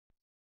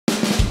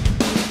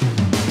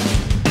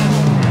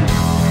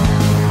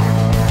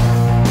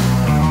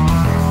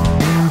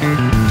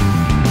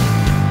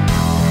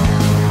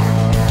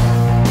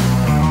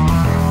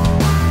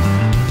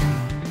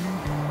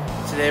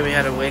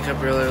had to wake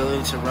up really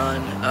early to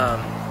run.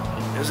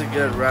 It was a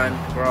good run.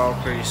 We're all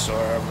pretty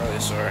sore. I'm really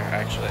sore,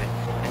 actually.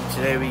 And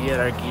today we get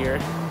our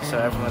gear, so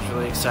everyone's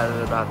really excited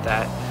about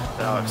that.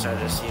 They're all excited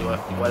to see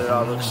what it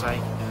all looks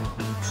like.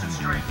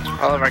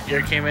 All of our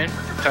gear came in.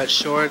 Cut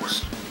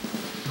shorts,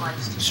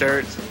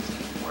 shirt,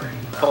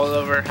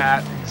 pullover,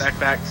 hat,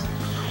 backpack,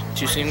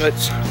 2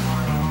 singlets.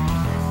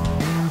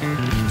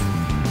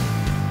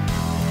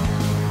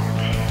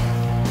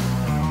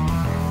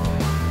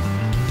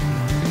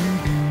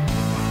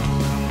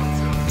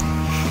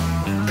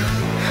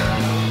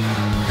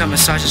 Got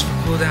massages for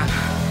cool down.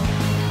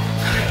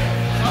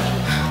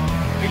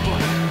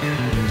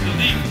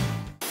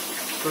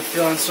 We're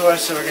feeling sore,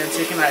 so we're gonna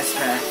take an ice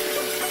pack.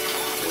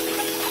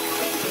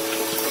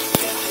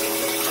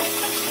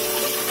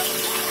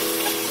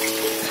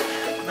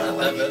 Not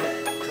that bad.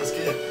 That's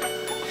good.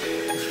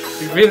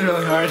 You're breathing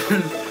really hard.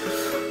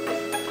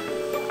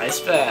 Ice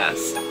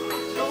pass.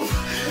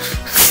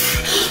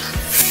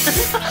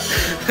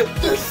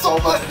 There's so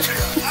much.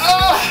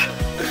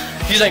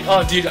 He's like,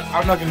 oh dude,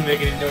 I'm not gonna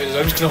make any noises.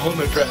 I'm just gonna hold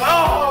my breath.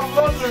 Oh,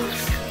 mother.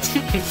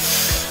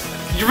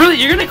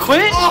 You're gonna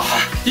quit? Oh,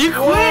 you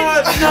quit?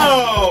 What?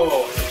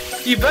 No.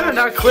 You better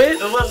not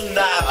quit. It wasn't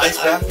that ice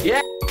bath.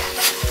 Yeah.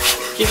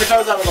 Keep your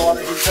toes out of the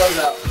water. Keep your toes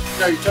out.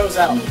 No, your toes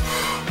out.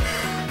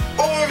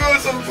 Oh my god,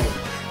 something.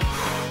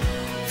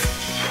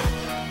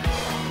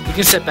 You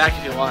can sit back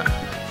if you want.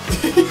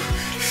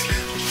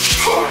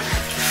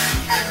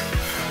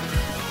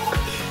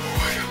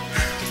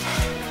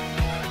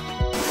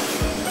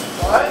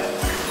 What?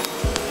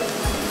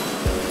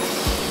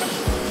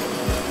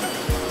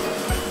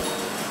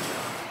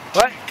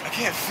 What? I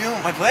can't feel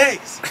my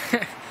legs.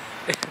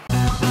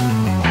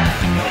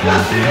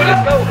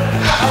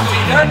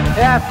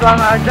 Yeah,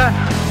 I'm done.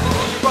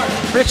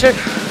 Richard.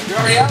 You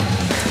already out?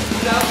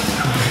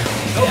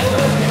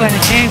 Playing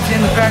the games in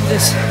the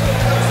practice.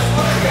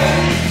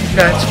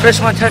 Got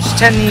first one touch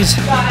 10 knees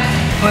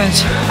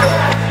wins.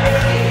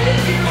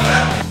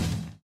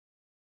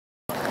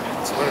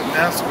 So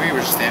now we were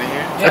just standing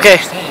here. Yeah, Okay.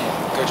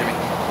 Go, Jimmy.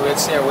 We had to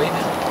say our weight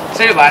now.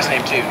 Say your last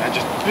name too. I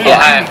just.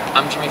 Hi,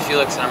 I'm Jimmy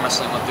Felix and I'm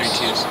wrestling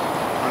 132s.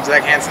 I'm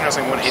Zach Hansen,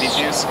 wrestling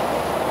 182s.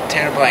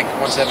 Tanner Blank,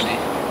 170.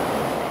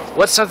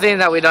 What's something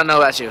that we don't know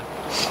about you? Go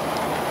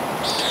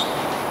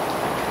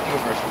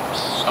first.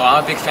 Oh,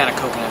 I'm a big fan of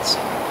coconuts.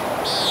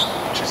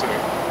 She's like,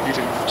 you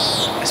too.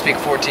 I speak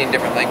 14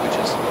 different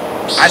languages.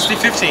 I speak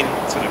 15.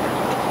 It's whatever.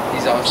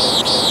 He's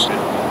also